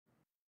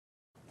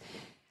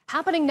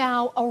Happening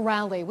now, a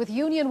rally with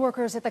union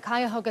workers at the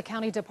Cuyahoga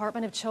County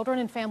Department of Children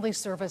and Family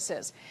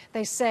Services.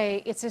 They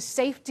say it's a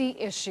safety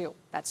issue,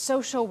 that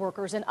social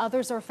workers and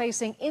others are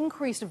facing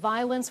increased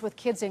violence with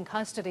kids in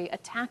custody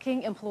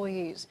attacking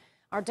employees.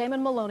 Our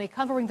Damon Maloney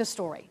covering the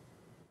story.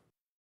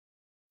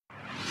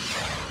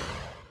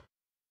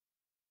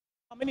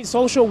 Many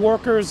social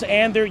workers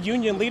and their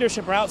union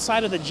leadership are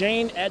outside of the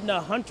Jane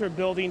Edna Hunter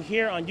Building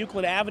here on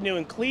Euclid Avenue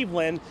in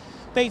Cleveland.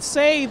 They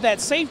say that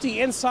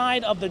safety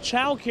inside of the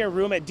child care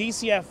room at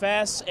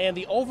DCFS and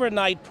the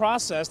overnight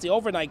process, the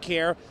overnight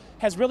care,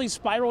 has really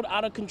spiraled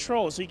out of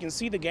control. So you can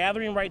see the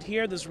gathering right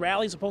here. This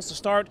rally is supposed to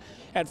start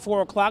at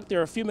 4 o'clock.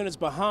 They're a few minutes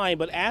behind,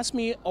 but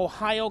AFSCME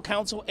Ohio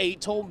Council 8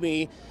 told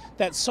me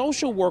that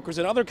social workers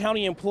and other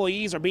county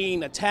employees are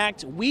being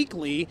attacked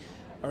weekly,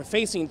 are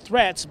facing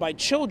threats by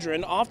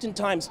children,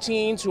 oftentimes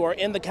teens who are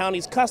in the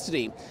county's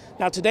custody.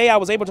 Now today I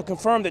was able to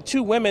confirm that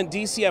 2 women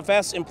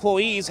DCFS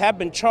employees have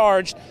been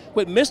charged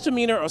with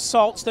misdemeanor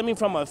assault stemming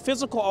from a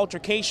physical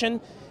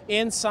altercation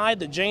inside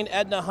the Jane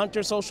Edna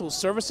Hunter Social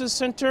Services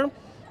Center.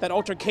 That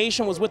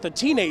altercation was with a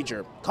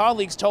teenager.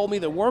 Colleagues told me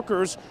that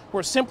workers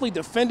were simply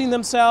defending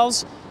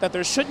themselves, that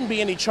there shouldn't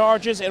be any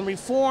charges, and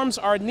reforms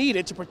are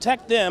needed to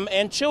protect them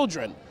and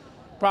children.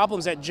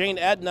 Problems at Jane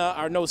Edna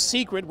are no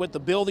secret, with the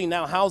building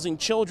now housing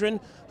children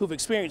who've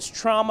experienced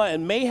trauma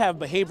and may have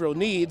behavioral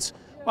needs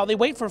while they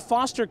wait for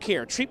foster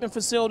care, treatment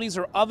facilities,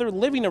 or other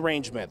living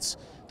arrangements.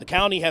 The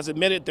county has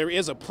admitted there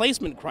is a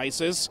placement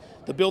crisis.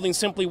 The building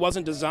simply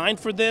wasn't designed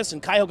for this,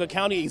 and Cuyahoga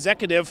County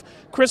Executive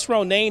Chris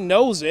Ronayne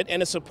knows it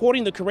and is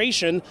supporting the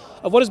creation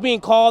of what is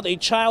being called a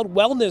child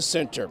wellness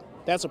center.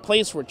 That's a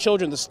place for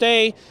children to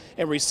stay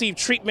and receive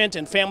treatment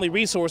and family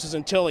resources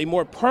until a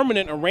more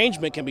permanent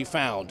arrangement can be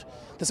found.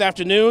 This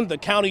afternoon, the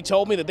county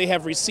told me that they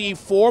have received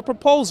 4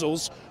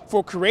 proposals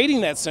for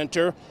creating that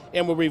center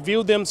and will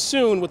review them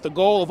soon with the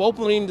goal of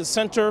opening the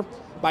center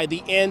by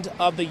the end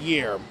of the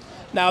year.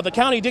 Now, the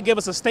county did give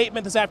us a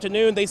statement this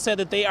afternoon. They said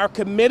that they are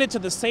committed to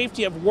the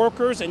safety of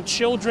workers and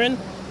children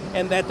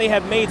and that they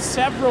have made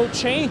several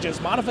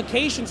changes,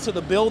 modifications to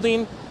the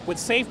building with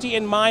safety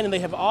in mind, and they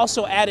have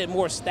also added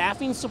more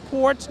staffing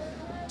support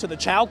to the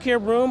child care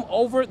room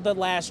over the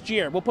last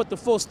year. We'll put the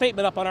full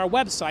statement up on our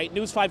website,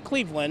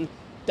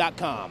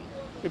 news5cleveland.com.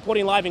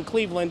 Reporting live in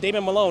Cleveland,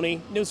 Damon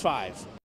Maloney, News 5.